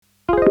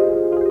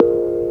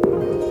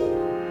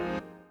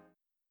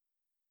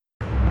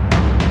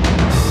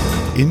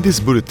In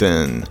this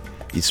bulletin,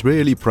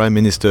 Israeli Prime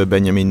Minister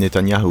Benjamin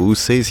Netanyahu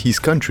says his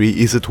country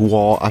is at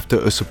war after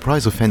a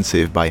surprise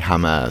offensive by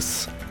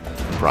Hamas.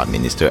 Prime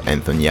Minister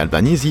Anthony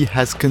Albanese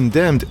has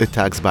condemned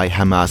attacks by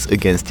Hamas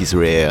against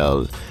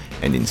Israel.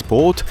 And in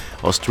sport,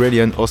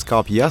 Australian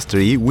Oscar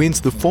Piastri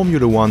wins the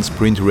Formula 1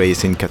 sprint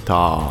race in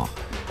Qatar.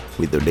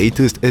 With the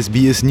latest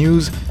SBS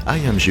news, I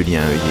am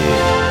Julien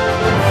Heuillet.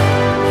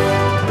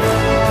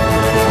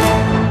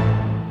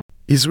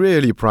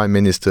 Israeli Prime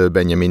Minister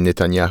Benjamin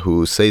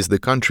Netanyahu says the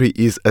country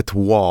is at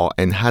war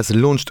and has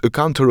launched a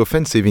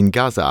counter-offensive in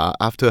Gaza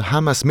after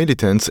Hamas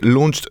militants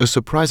launched a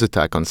surprise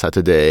attack on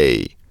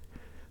Saturday.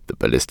 The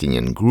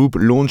Palestinian group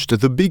launched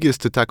the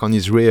biggest attack on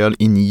Israel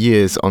in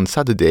years on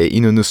Saturday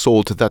in an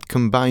assault that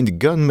combined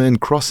gunmen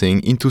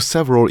crossing into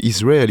several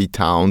Israeli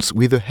towns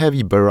with a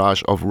heavy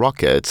barrage of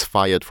rockets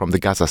fired from the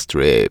Gaza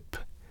Strip.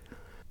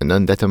 An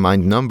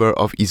undetermined number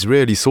of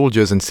Israeli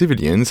soldiers and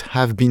civilians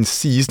have been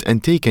seized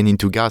and taken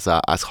into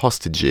Gaza as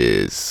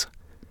hostages.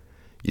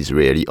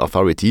 Israeli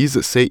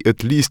authorities say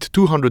at least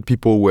 200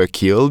 people were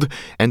killed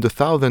and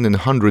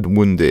 1,100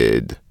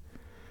 wounded.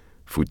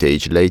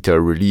 Footage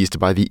later released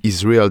by the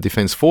Israel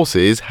Defense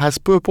Forces has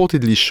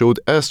purportedly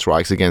showed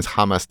airstrikes against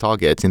Hamas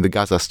targets in the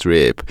Gaza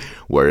Strip,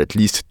 where at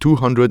least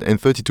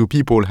 232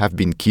 people have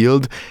been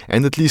killed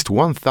and at least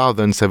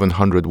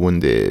 1,700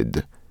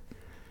 wounded.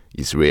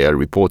 Israel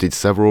reported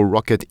several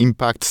rocket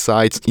impact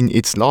sites in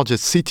its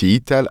largest city,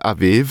 Tel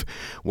Aviv,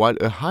 while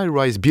a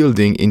high-rise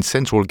building in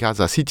central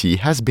Gaza City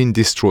has been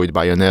destroyed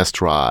by an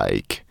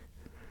airstrike.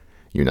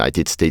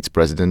 United States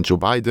President Joe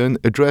Biden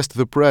addressed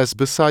the press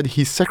beside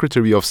his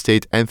Secretary of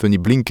State Anthony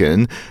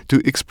Blinken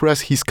to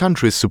express his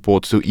country's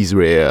support to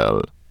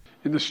Israel.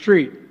 In the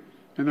street,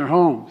 in their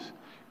homes,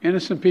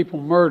 innocent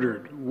people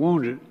murdered,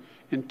 wounded,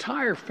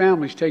 entire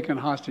families taken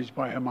hostage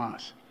by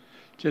Hamas.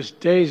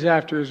 Just days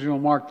after Israel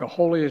marked the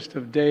holiest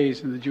of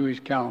days in the Jewish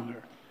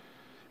calendar.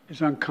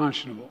 It's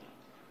unconscionable.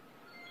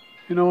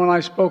 You know, when I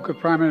spoke with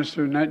Prime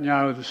Minister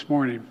Netanyahu this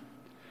morning,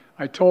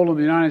 I told him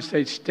the United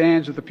States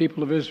stands with the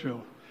people of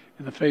Israel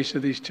in the face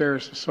of these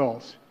terrorist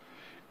assaults.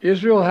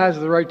 Israel has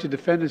the right to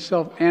defend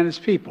itself and its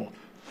people.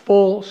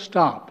 Full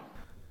stop.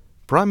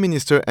 Prime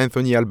Minister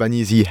Anthony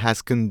Albanese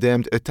has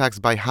condemned attacks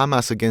by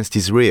Hamas against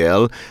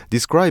Israel,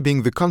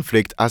 describing the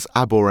conflict as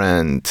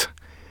abhorrent.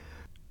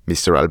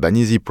 Mr.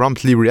 Albanese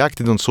promptly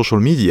reacted on social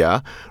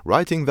media,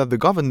 writing that the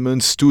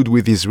government stood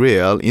with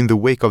Israel in the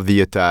wake of the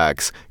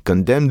attacks,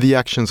 condemned the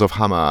actions of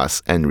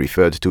Hamas, and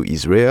referred to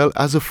Israel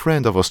as a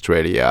friend of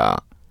Australia.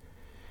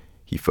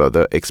 He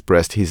further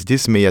expressed his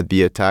dismay at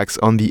the attacks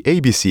on the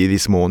ABC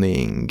this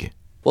morning.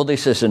 Well,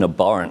 this is an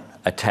abhorrent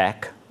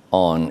attack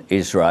on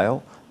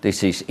Israel.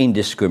 This is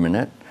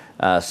indiscriminate.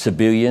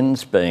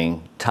 Civilians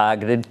being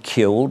targeted,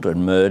 killed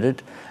and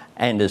murdered,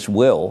 and as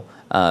well,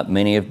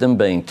 many of them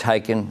being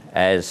taken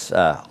as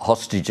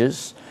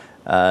hostages.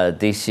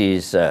 This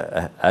is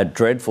a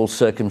dreadful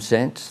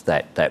circumstance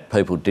that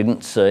people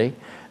didn't see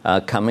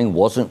coming,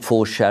 wasn't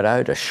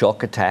foreshadowed, a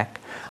shock attack.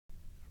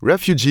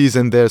 Refugees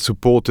and their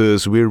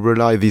supporters will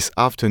rally this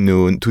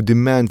afternoon to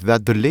demand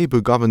that the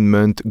Labour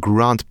government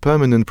grant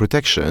permanent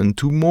protection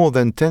to more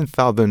than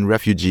 10,000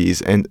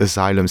 refugees and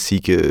asylum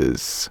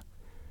seekers.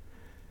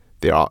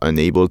 They are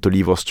unable to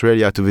leave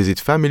Australia to visit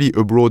family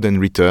abroad and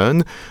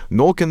return,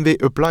 nor can they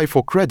apply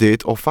for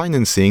credit or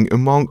financing,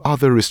 among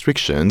other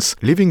restrictions,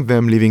 leaving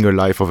them living a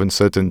life of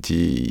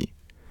uncertainty.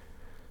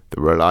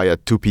 The rally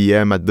at 2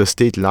 p.m. at the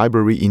State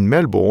Library in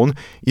Melbourne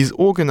is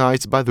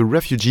organised by the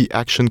Refugee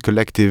Action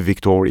Collective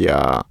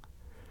Victoria.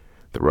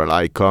 The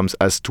rally comes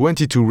as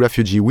 22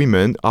 refugee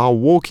women are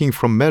walking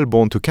from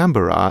Melbourne to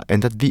Canberra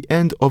and at the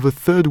end of a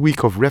third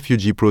week of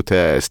refugee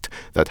protest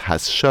that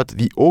has shut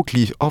the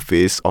Oakleigh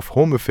office of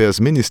Home Affairs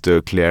Minister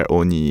Claire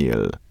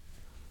O'Neill.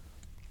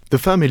 The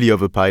family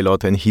of a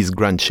pilot and his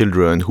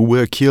grandchildren who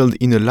were killed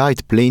in a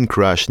light plane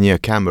crash near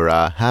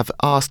Canberra have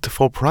asked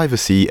for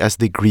privacy as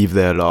they grieve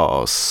their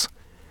loss.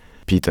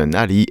 Peter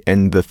Nally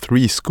and the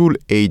 3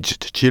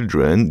 school-aged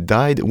children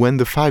died when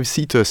the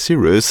 5-seater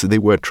Cirrus they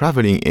were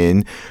travelling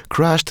in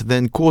crashed,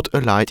 then caught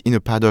alight in a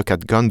paddock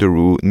at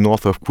Gundaroo,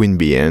 north of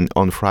Queanbeyan,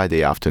 on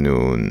Friday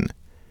afternoon.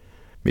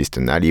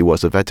 Mr. Nally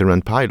was a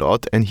veteran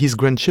pilot and his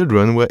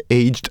grandchildren were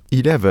aged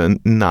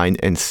 11, 9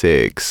 and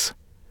 6.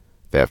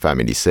 Their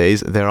family says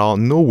there are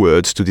no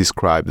words to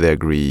describe their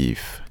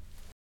grief.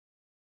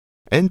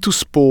 And to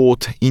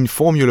sport, in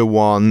Formula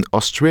 1,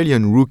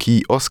 Australian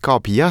rookie Oscar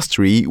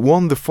Piastri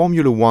won the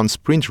Formula 1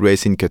 sprint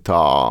race in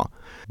Qatar.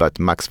 But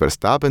Max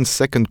Verstappen's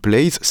second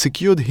place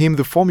secured him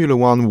the Formula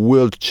 1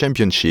 World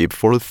Championship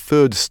for a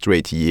third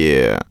straight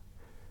year.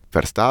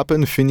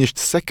 Verstappen finished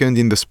second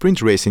in the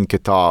sprint race in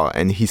Qatar,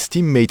 and his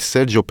teammate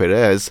Sergio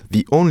Perez,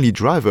 the only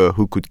driver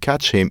who could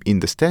catch him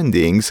in the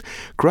standings,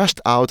 crashed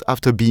out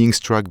after being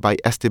struck by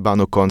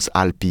Esteban Ocon's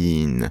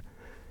Alpine.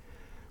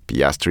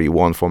 Piastri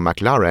won for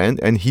McLaren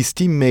and his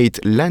teammate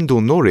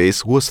Lando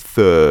Norris was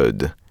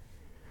third.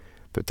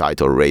 The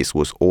title race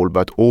was all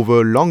but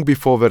over long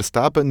before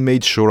Verstappen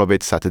made sure of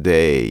it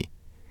Saturday.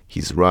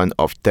 His run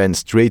of 10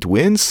 straight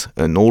wins,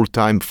 an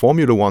all-time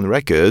Formula One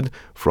record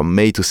from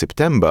May to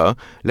September,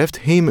 left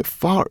him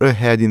far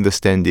ahead in the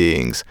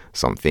standings,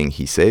 something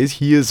he says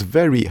he is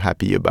very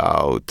happy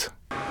about.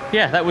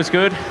 Yeah, that was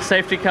good.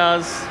 Safety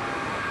cars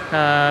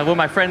were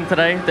my friend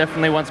today,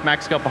 definitely once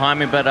Max got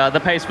behind me, but the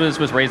pace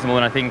was reasonable,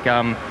 and I think,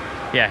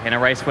 in a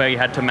race where you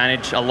had to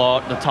manage a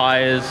lot, the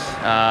tyres,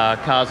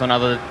 cars on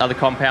other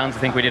compounds,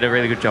 I think we did a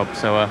really good job,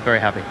 so very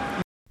happy.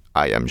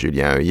 I am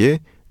Julien Heuillet.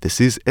 This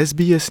is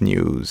SBS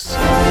News.